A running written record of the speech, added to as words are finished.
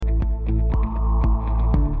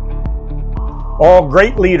All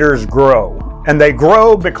great leaders grow, and they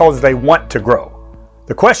grow because they want to grow.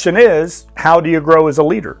 The question is, how do you grow as a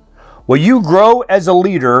leader? Well, you grow as a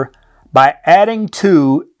leader by adding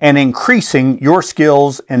to and increasing your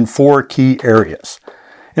skills in 4 key areas.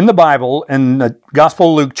 In the Bible, in the Gospel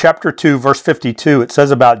of Luke chapter 2, verse 52, it says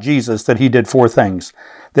about Jesus that he did 4 things.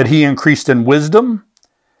 That he increased in wisdom,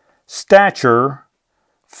 stature,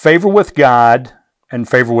 favor with God, and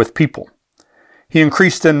favor with people. He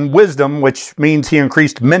increased in wisdom, which means he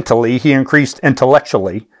increased mentally, he increased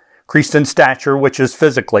intellectually, increased in stature, which is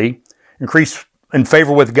physically, increased in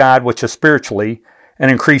favor with God, which is spiritually,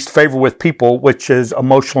 and increased favor with people, which is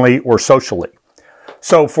emotionally or socially.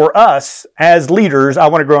 So for us as leaders, I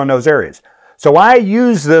want to grow in those areas. So I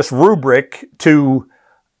use this rubric to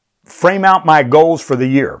frame out my goals for the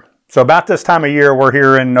year. So about this time of year, we're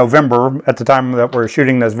here in November at the time that we're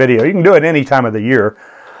shooting this video. You can do it any time of the year.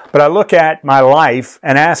 But I look at my life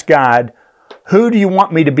and ask God, who do you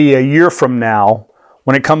want me to be a year from now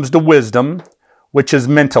when it comes to wisdom, which is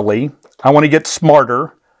mentally? I want to get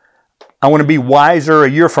smarter. I want to be wiser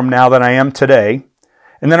a year from now than I am today.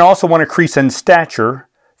 And then I also want to increase in stature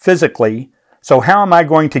physically. So how am I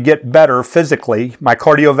going to get better physically? My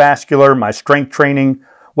cardiovascular, my strength training,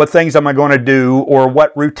 what things am I going to do, or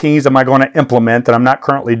what routines am I going to implement that I'm not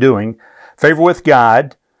currently doing? Favor with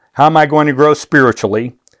God. How am I going to grow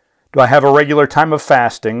spiritually? Do I have a regular time of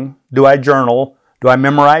fasting? Do I journal? Do I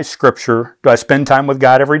memorize scripture? Do I spend time with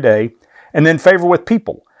God every day? And then favor with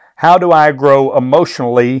people. How do I grow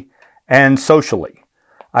emotionally and socially?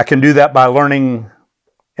 I can do that by learning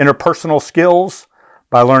interpersonal skills,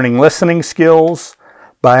 by learning listening skills,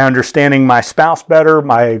 by understanding my spouse better,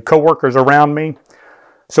 my coworkers around me.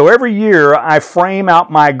 So every year I frame out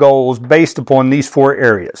my goals based upon these 4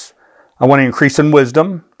 areas. I want to increase in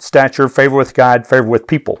wisdom, stature, favor with God, favor with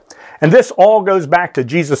people. And this all goes back to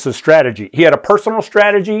Jesus' strategy. He had a personal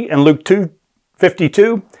strategy in Luke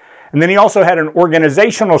 2:52, and then he also had an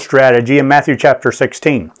organizational strategy in Matthew chapter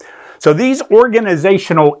 16. So these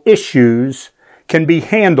organizational issues can be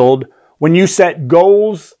handled when you set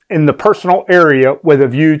goals in the personal area with a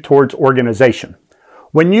view towards organization.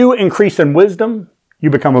 When you increase in wisdom,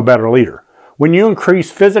 you become a better leader. When you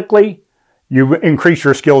increase physically, you increase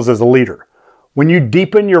your skills as a leader. When you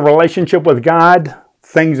deepen your relationship with God,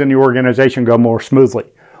 things in the organization go more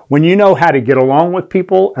smoothly. When you know how to get along with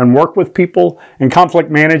people and work with people, and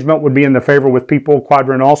conflict management would be in the favor with people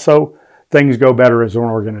quadrant also, things go better as an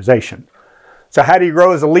organization. So how do you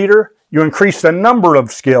grow as a leader? You increase the number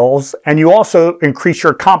of skills, and you also increase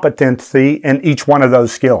your competency in each one of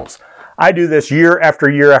those skills. I do this year after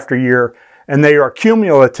year after year, and they are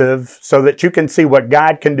cumulative so that you can see what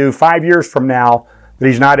God can do 5 years from now that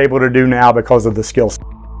He's not able to do now because of the skills.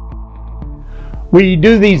 We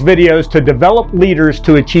do these videos to develop leaders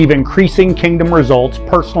to achieve increasing kingdom results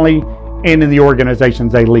personally and in the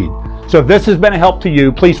organizations they lead. So if this has been a help to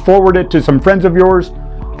you, please forward it to some friends of yours.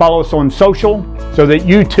 Follow us on social so that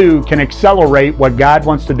you too can accelerate what God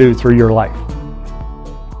wants to do through your life.